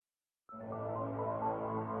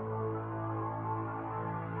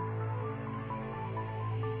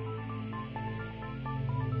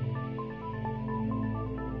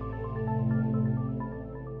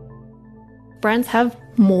brands have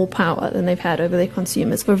more power than they've had over their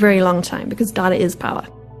consumers for a very long time, because data is power.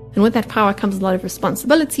 And with that power comes a lot of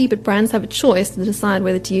responsibility, but brands have a choice to decide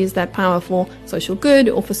whether to use that power for social good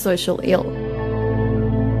or for social ill.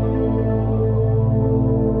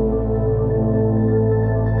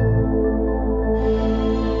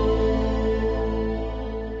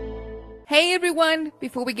 Hey everyone,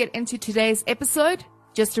 before we get into today's episode,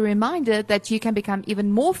 just a reminder that you can become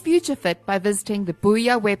even more future fit by visiting the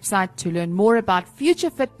Booyah website to learn more about Future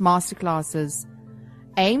Fit masterclasses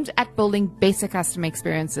aimed at building better customer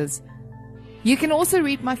experiences. You can also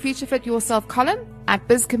read my Future Fit Yourself column at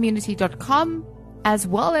bizcommunity.com, as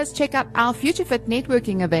well as check out our Future Fit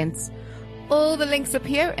networking events. All the links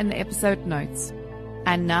appear in the episode notes.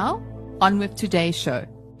 And now, on with today's show.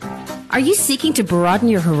 Are you seeking to broaden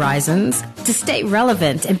your horizons, to stay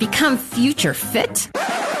relevant and become future fit?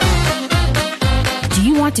 Do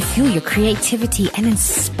you want to fuel your creativity and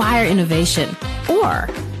inspire innovation? Or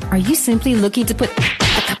are you simply looking to put a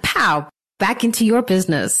kapow back into your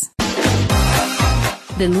business?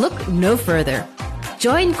 Then look no further.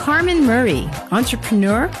 Join Carmen Murray,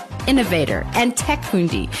 entrepreneur, innovator, and tech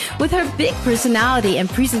fundi, with her big personality and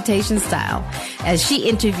presentation style, as she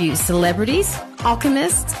interviews celebrities,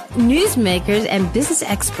 alchemists, newsmakers, and business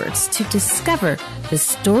experts to discover the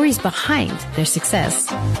stories behind their success.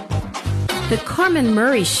 The Carmen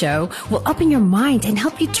Murray Show will open your mind and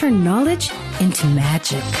help you turn knowledge into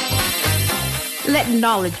magic. Let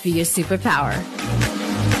knowledge be your superpower.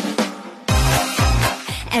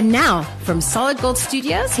 And now, from Solid Gold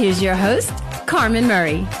Studios, here's your host, Carmen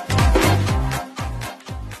Murray.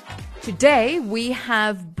 Today, we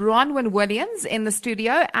have Bronwyn Williams in the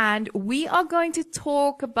studio, and we are going to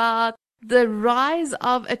talk about the rise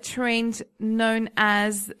of a trend known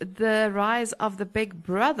as the rise of the Big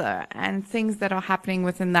Brother and things that are happening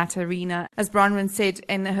within that arena. As Bronwyn said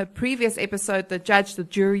in her previous episode, the judge, the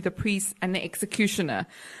jury, the priest, and the executioner.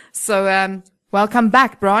 So, welcome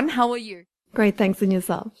back, Bron. How are you? Great, thanks, and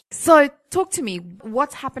yourself. So talk to me,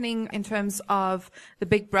 what's happening in terms of the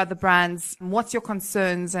Big Brother brands? What's your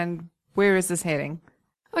concerns and where is this heading?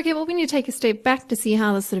 Okay, well, we need to take a step back to see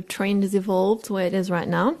how this sort of trend has evolved to where it is right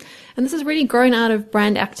now. And this has really grown out of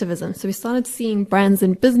brand activism. So we started seeing brands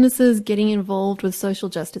and businesses getting involved with social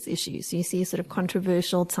justice issues. So you see sort of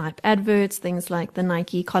controversial type adverts, things like the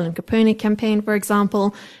Nike Colin Kaepernick campaign, for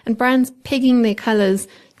example, and brands pegging their colors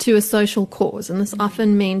to a social cause. And this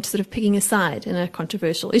often meant sort of picking a side in a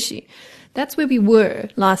controversial issue. That's where we were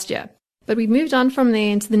last year. But we've moved on from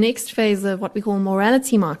there into the next phase of what we call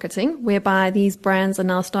morality marketing, whereby these brands are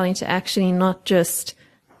now starting to actually not just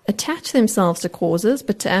attach themselves to causes,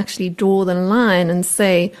 but to actually draw the line and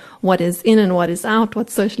say what is in and what is out,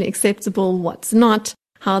 what's socially acceptable, what's not,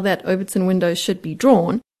 how that Overton window should be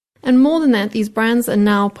drawn. And more than that, these brands are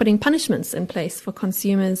now putting punishments in place for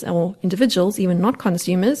consumers or individuals, even not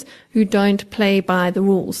consumers, who don't play by the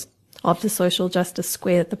rules of the social justice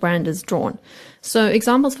square that the brand is drawn. So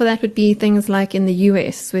examples for that would be things like in the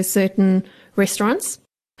US, where certain restaurants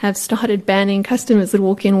have started banning customers that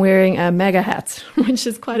walk in wearing a MAGA hat, which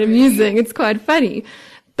is quite amusing. It's quite funny.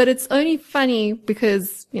 But it's only funny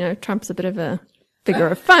because, Trump's a bit of a figure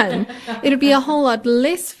of fun. It would be a whole lot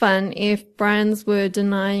less fun if brands were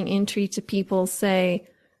denying entry to people, say,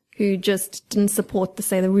 who just didn't support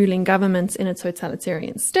the ruling government in a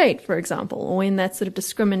totalitarian state, for example, or when that sort of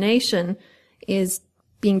discrimination is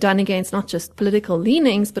being done against not just political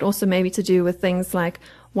leanings, but also maybe to do with things like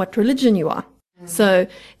what religion you are. So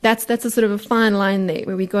that's a sort of a fine line there,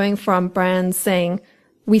 where we're going from brands saying,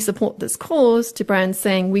 we support this cause, to brands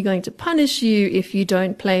saying, we're going to punish you if you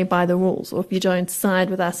don't play by the rules, or if you don't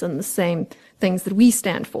side with us on the same things that we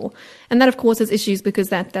stand for. And that, of course, has issues because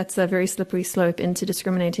that's a very slippery slope into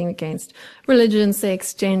discriminating against religion,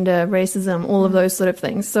 sex, gender, racism, all of those sort of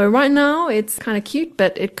things. So right now it's kind of cute,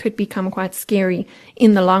 but it could become quite scary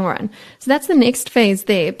in the long run. So that's the next phase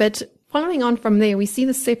there. But following on from there, we see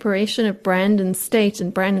the separation of brand and state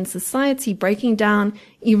and brand and society breaking down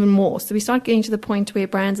even more. So we start getting to the point where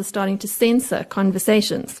brands are starting to censor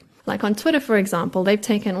conversations. Like on Twitter, for example, they've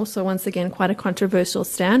taken also, once again, quite a controversial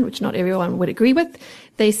stand, which not everyone would agree with.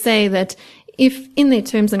 They say that if in their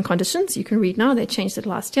terms and conditions, you can read now, they changed it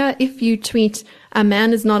last year, if you tweet, a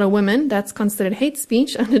man is not a woman, that's considered hate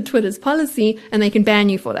speech under Twitter's policy, and they can ban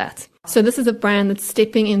you for that. So this is a brand that's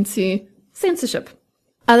stepping into censorship.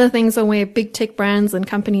 Other things are where big tech brands and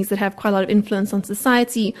companies that have quite a lot of influence on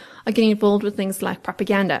society are getting involved with things like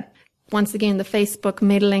propaganda. Once again, the Facebook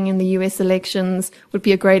meddling in the US elections would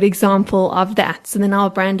be a great example of that. So then our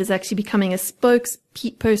brand is actually becoming a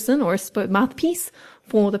spokesperson or a mouthpiece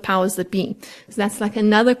for the powers that be. So that's like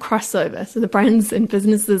another crossover. So the brands and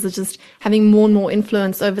businesses are just having more and more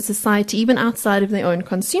influence over society, even outside of their own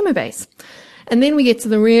consumer base. And then we get to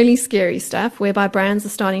the really scary stuff whereby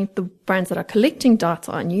the brands that are collecting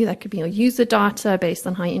data on you, that could be your user data based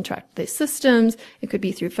on how you interact with their systems. It could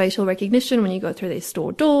be through facial recognition when you go through their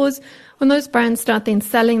store doors. When those brands start then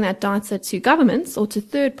selling that data to governments or to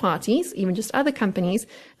third parties, even just other companies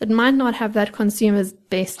that might not have that consumer's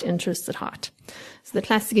best interests at heart. So the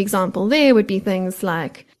classic example there would be things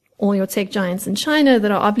like all your tech giants in China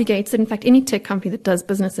that are obligated, in fact, any tech company that does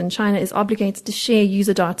business in China is obligated to share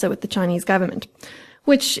user data with the Chinese government,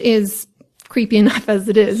 which is creepy enough as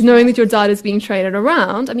it is, knowing that your data is being traded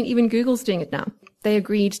around. I mean, even Google's doing it now. They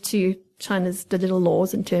agreed to China's digital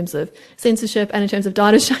laws in terms of censorship and in terms of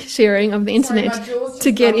data sharing of the internet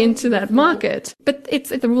to get into that market. But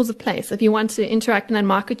it's the rules of play. So if you want to interact in that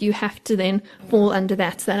market, you have to then fall under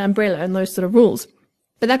that umbrella and those sort of rules.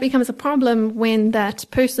 But that becomes a problem when that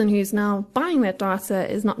person who's now buying that data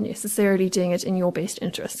is not necessarily doing it in your best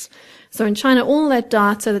interests. So in China, all that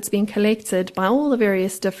data that's being collected by all the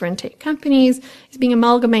various different tech companies is being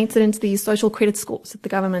amalgamated into these social credit scores that the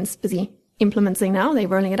government's busy implementing now. They're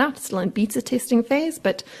rolling it out. It's still in beta testing phase,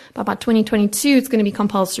 but by about 2022, it's going to be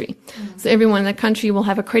compulsory. So everyone in that country will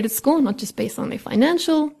have a credit score, not just based on their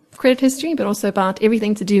financial credit history, but also about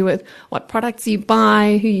everything to do with what products you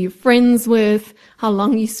buy, who you're friends with, how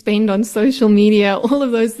long you spend on social media. All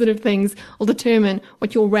of those sort of things will determine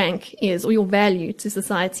what your rank is or your value to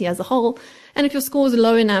society as a whole. And if your scores are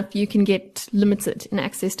low enough, you can get limited in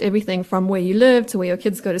access to everything from where you live to where your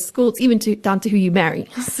kids go to school, it's even down to who you marry.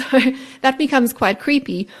 So that becomes quite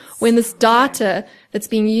creepy when this data that's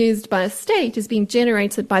being used by a state is being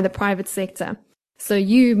generated by the private sector. So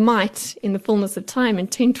you might, in the fullness of time, in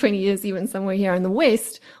 10, 20 years, even somewhere here in the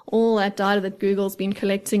West, all that data that Google's been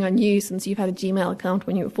collecting on you since you've had a Gmail account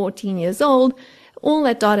when you were 14 years old, all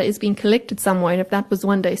that data is being collected somewhere. And if that was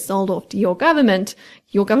one day sold off to your government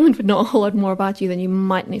would know a whole lot more about you than you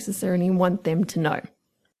might necessarily want them to know.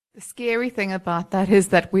 The scary thing about that is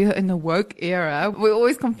that we're in the woke era. We're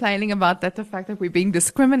always complaining about that, the fact that we're being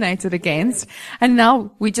discriminated against. And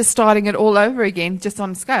now we're just starting it all over again, just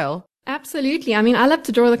on scale. Absolutely. I mean, I love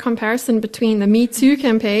to draw the comparison between the Me Too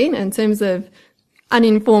campaign in terms of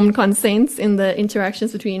uninformed consents in the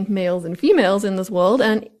interactions between males and females in this world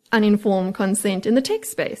and uninformed consent in the tech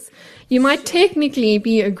space. You might technically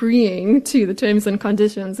be agreeing to the terms and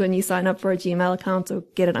conditions when you sign up for a Gmail account or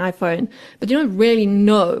get an iPhone, but you don't really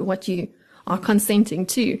know what you are consenting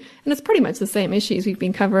to. And it's pretty much the same issues we've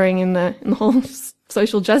been covering in the whole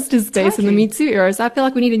social justice space in the Me Too era. So I feel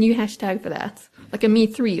like we need a new hashtag for that. Like a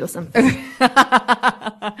Me3 or something.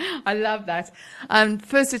 I love that.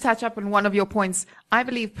 First, to touch up on one of your points, I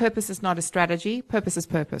believe purpose is not a strategy. Purpose is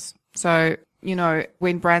purpose. So,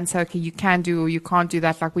 when brands say, okay, you can do or you can't do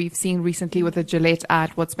that, like we've seen recently with the Gillette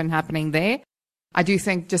ad, what's been happening there. I do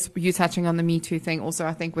think just you touching on the Me Too thing also,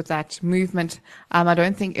 I think with that movement, I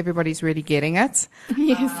don't think everybody's really getting it.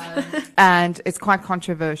 Yes. And it's quite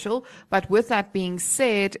controversial. But with that being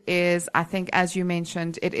said I think, as you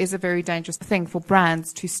mentioned, it is a very dangerous thing for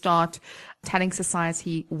brands to start telling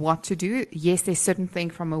society what to do. Yes, there's certain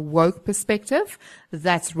things from a woke perspective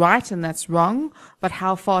that's right and that's wrong, but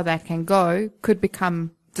how far that can go could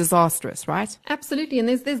become disastrous, right? Absolutely. And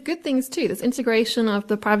there's good things too. This integration of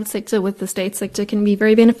the private sector with the state sector can be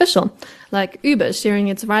very beneficial. Like Uber sharing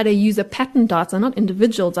its rider user pattern data, not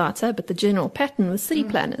individual data, but the general pattern with city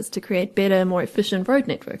planners to create better, more efficient road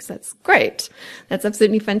networks. That's great. That's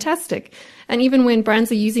absolutely fantastic. And even when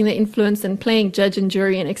brands are using their influence and playing judge and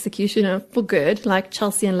jury and executioner for good, like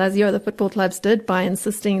Chelsea and Lazio, the football clubs, did by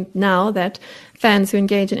insisting now that fans who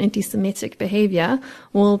engage in anti-Semitic behavior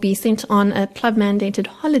will be sent on a club-mandated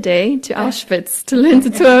holiday to Auschwitz to learn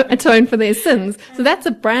to atone for their sins. So that's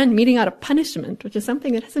a brand meting out a punishment, which is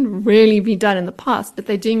something that hasn't really been done in the past, but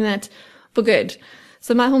they're doing that for good.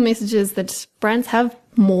 So my whole message is that brands have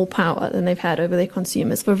more power than they've had over their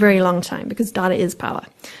consumers for a very long time because data is power.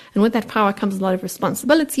 And with that power comes a lot of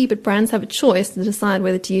responsibility, but brands have a choice to decide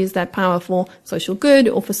whether to use that power for social good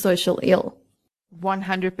or for social ill.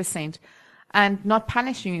 100%. And not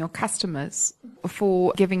punishing your customers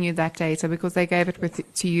for giving you that data because they gave it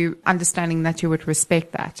to you, understanding that you would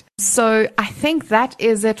respect that. So I think that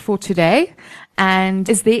is it for today. And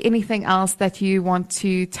is there anything else that you want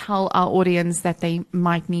to tell our audience that they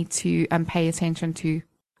might need to pay attention to?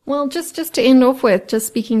 Well, just to end off with, just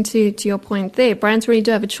speaking to your point there, brands really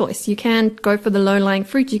do have a choice. You can go for the low-lying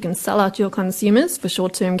fruit. You can sell out your consumers for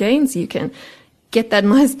short-term gains. You can get that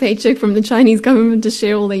nice paycheck from the Chinese government to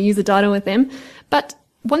share all their user data with them. But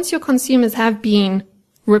once your consumers have been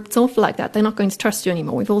ripped off like that, they're not going to trust you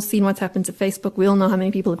anymore. We've all seen what's happened to Facebook. We all know how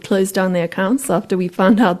many people have closed down their accounts after we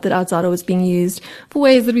found out that our data was being used for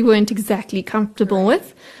ways that we weren't exactly comfortable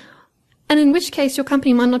with. And in which case, your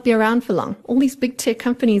company might not be around for long. All these big tech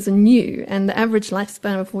companies are new, and the average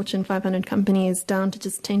lifespan of a Fortune 500 company is down to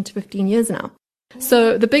just 10 to 15 years now.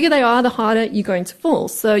 So the bigger they are, the harder you're going to fall.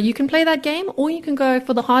 So you can play that game, or you can go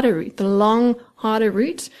for the harder route, the long, harder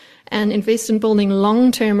route, and invest in building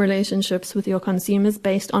long-term relationships with your consumers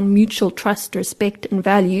based on mutual trust, respect, and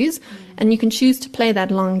values. And you can choose to play that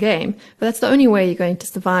long game. But that's the only way you're going to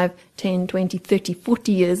survive 10, 20, 30,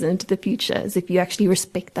 40 years into the future, is if you actually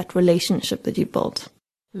respect that relationship that you've built.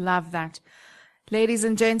 Love that. Ladies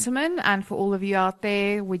and gentlemen, and for all of you out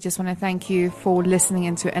there, we just want to thank you for listening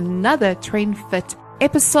into another Trend Fit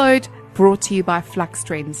episode brought to you by Flux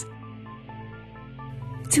Trends.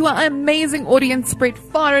 To our amazing audience spread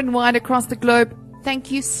far and wide across the globe,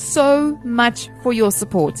 thank you so much for your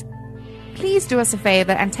support. Please do us a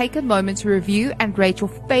favor and take a moment to review and rate your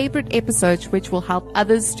favorite episodes, which will help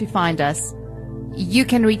others to find us. You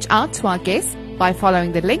can reach out to our guests by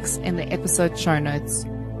following the links in the episode show notes.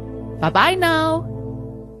 Bye-bye now.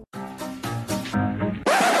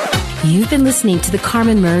 You've been listening to The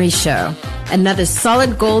Carmen Murray Show, another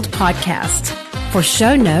Solid Gold podcast. For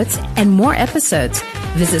show notes and more episodes,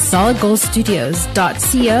 visit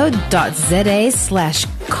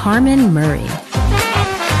solidgoldstudios.co.za/Carmen Murray.